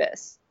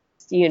rapist.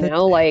 The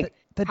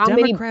how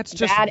Democrats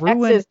many bad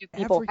exes do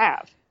people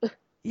have?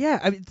 Yeah,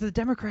 I mean, the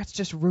Democrats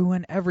just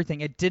ruin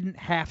everything. It didn't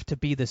have to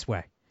be this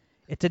way.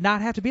 It did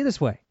not have to be this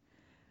way.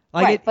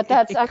 Like, but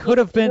it could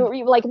have been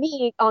like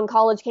me on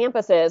college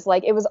campuses.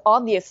 Like it was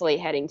obviously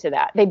heading to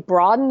that. They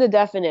broadened the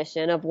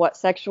definition of what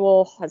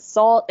sexual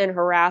assault and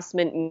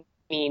harassment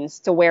means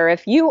to where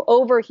if you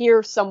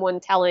overhear someone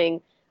telling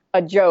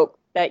a joke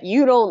that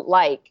you don't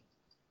like,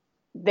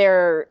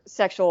 they're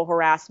sexual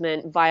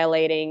harassment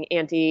violating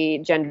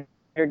anti-gender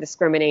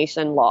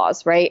discrimination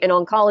laws, right? And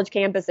on college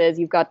campuses,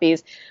 you've got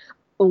these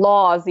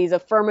laws, these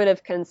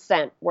affirmative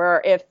consent,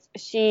 where if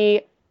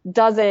she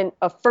doesn't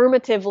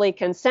affirmatively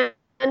consent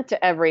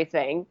to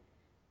everything,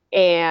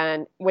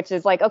 and which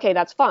is like, okay,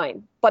 that's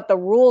fine. But the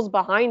rules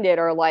behind it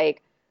are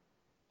like,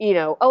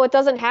 it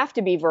doesn't have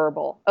to be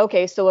verbal.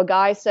 Okay, so a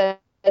guy says,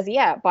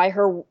 by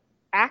her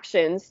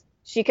actions,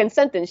 she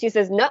consented. She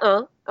says,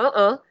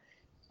 nuh-uh,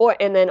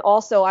 and then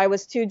also I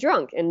was too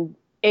drunk, and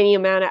any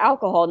amount of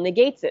alcohol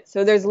negates it.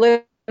 So there's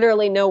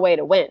literally no way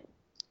to win.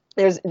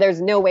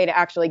 There's no way to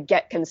actually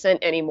get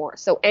consent anymore.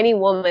 So any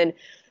woman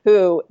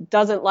who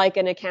doesn't like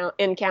an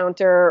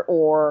encounter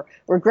or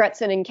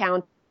regrets an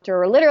encounter,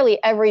 or literally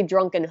every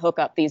drunken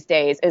hookup these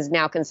days is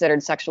now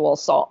considered sexual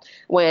assault.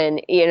 When,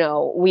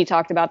 we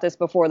talked about this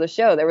before the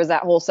show, there was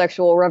that whole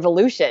sexual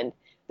revolution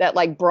that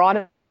like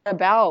brought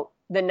about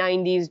the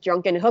 90s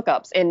drunken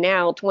hookups. And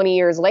now 20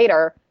 years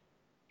later,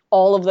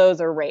 all of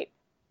those are rape.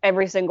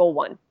 Every single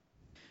one.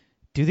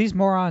 Do these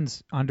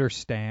morons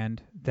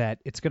understand that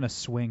it's going to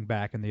swing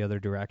back in the other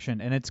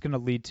direction and it's going to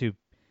lead to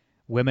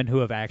women who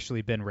have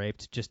actually been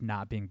raped just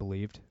not being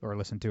believed or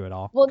listened to at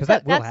all? Well,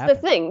 that's the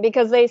thing,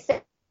 because they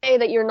say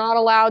that you're not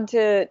allowed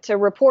to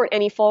report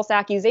any false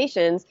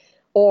accusations,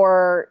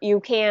 or you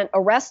can't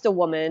arrest a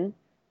woman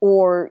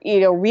or,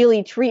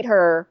 really treat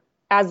her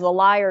as the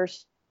liar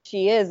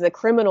she is, the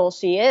criminal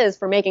she is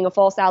for making a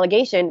false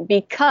allegation,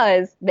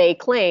 because they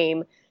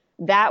claim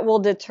that will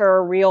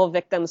deter real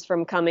victims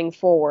from coming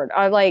forward.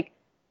 I'm like,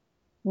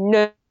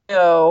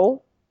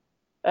 no,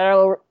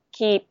 that'll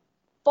keep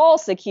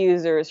false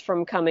accusers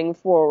from coming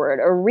forward.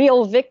 A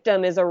real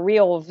victim is a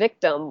real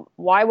victim.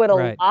 Why would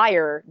a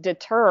liar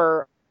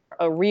deter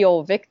a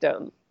real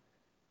victim?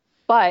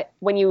 But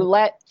when you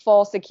let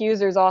false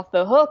accusers off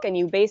the hook and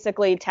you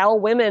basically tell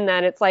women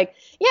that it's like,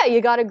 yeah,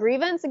 you got a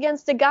grievance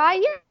against a guy?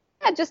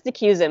 Yeah, just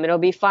accuse him. It'll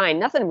be fine.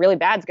 Nothing really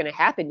bad's going to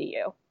happen to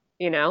you,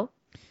 you know?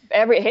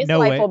 His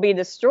life will be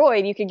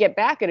destroyed. You could get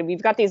back at him.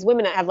 You've got these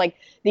women that have like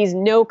these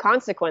no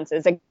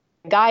consequences. A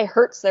guy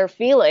hurts their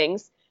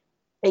feelings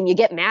and you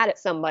get mad at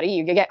somebody,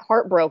 you get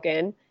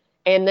heartbroken,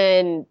 and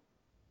then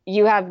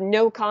you have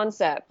no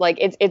concept. Like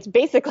it's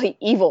basically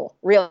evil,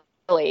 really.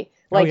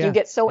 Like you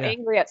get so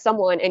angry at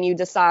someone and you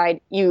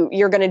decide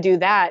you're going to do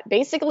that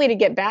basically to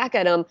get back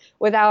at them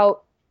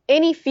without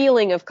any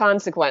feeling of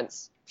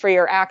consequence for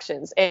your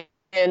actions.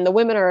 And the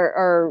women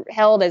are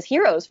held as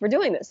heroes for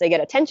doing this. They get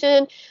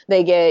attention,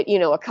 they get,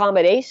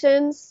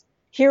 accommodations,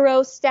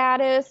 hero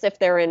status. If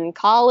they're in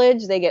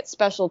college, they get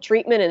special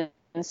treatment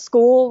in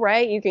school,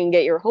 right? You can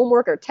get your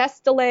homework or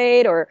test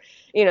delayed, or,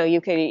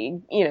 you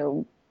could,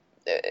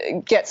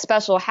 get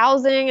special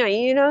housing.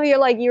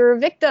 You're a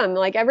victim.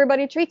 Like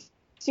everybody treats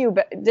you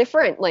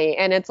differently.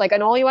 And it's like,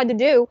 and all you had to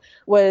do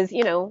was,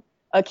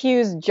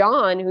 accuse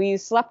John, who you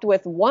slept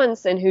with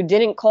once and who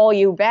didn't call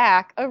you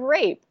back, of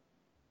rape.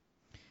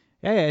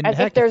 Yeah, and as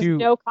if there's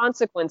no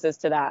consequences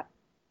to that.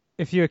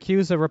 If you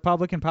accuse a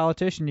Republican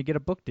politician, you get a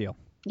book deal.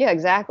 Yeah,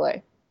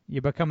 exactly.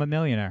 You become a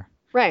millionaire.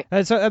 Right.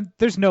 So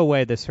there's no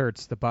way this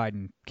hurts the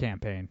Biden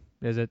campaign,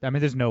 is it? I mean,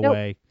 there's no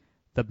way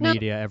the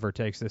media ever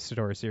takes this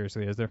story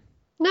seriously, is there?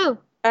 No.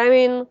 I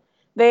mean,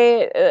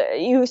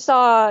 you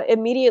saw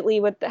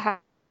immediately with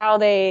how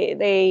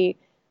they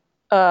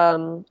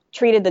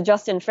treated the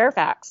Justin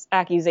Fairfax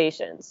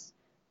accusations,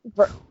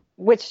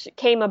 which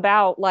came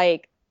about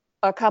like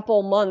a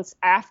couple months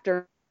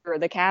after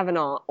the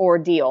Kavanaugh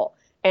ordeal,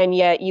 and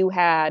yet you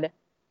had,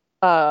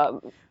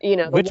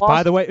 which,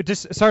 by the way,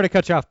 just sorry to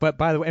cut you off, but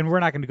by the way, and we're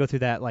not going to go through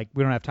that. Like,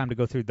 we don't have time to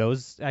go through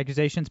those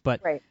accusations,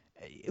 but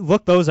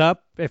look those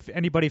up. If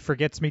anybody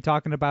forgets me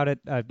talking about it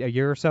a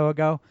year or so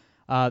ago,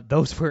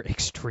 those were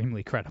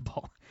extremely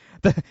credible.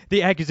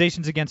 The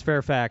accusations against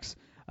Fairfax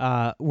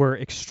were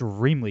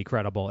extremely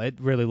credible.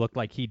 It really looked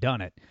like he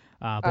done it.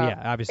 But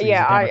yeah, obviously.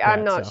 Yeah, he's a Democrat,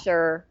 I'm not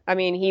sure. I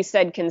mean, he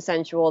said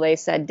consensual. They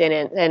said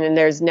didn't, and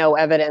there's no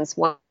evidence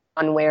one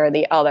way or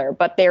the other.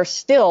 But they're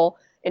still,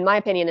 in my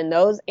opinion, in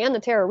those and the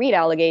Tara Reade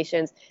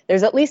allegations,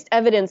 there's at least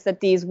evidence that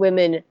these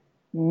women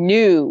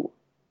knew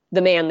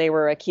the man they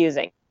were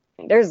accusing.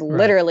 There's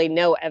literally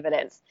no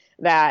evidence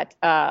that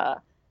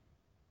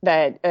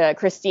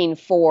Christine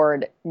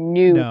Ford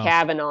knew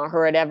Kavanaugh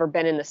or had ever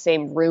been in the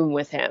same room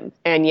with him,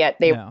 and yet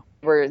they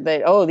were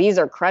these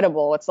are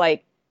credible. It's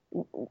like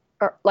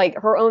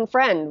her own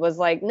friend was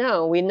like,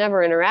 no, we never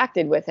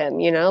interacted with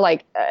him,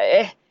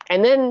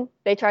 and then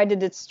they tried to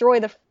destroy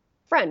the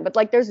friend. But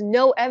like, there's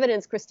no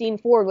evidence Christine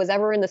Ford was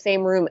ever in the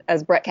same room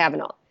as Brett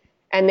Kavanaugh,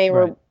 and they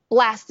were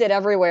blasted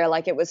everywhere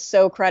like it was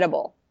so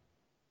credible.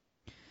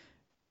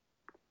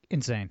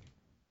 Insane.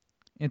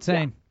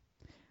 Yeah.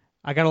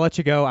 I got to let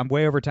you go. I'm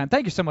way over time.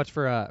 Thank you so much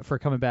for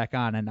coming back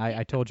on. And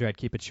I told you I'd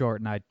keep it short,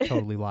 and I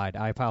totally lied.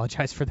 I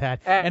apologize for that.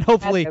 And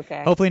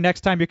hopefully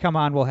next time you come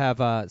on, we'll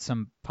have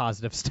some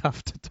positive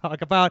stuff to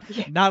talk about.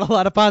 Yeah. Not a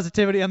lot of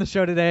positivity on the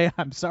show today.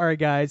 I'm sorry,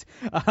 guys.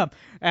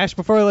 Ashe,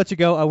 before I let you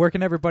go, where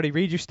can everybody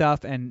read your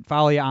stuff and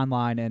follow you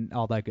online and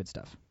all that good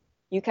stuff?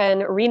 You can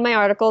read my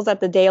articles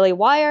at the Daily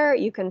Wire.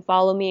 You can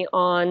follow me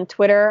on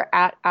Twitter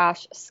at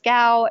Ashe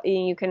Schow.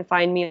 And you can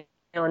find me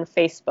on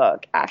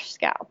Facebook, Ashe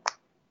Schow.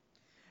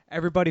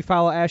 Everybody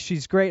follow Ashe.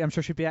 She's great. I'm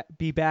sure she'll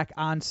be back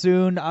on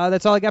soon.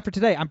 That's all I got for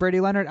today. I'm Brady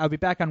Leonard. I'll be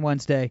back on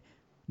Wednesday.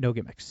 No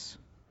gimmicks.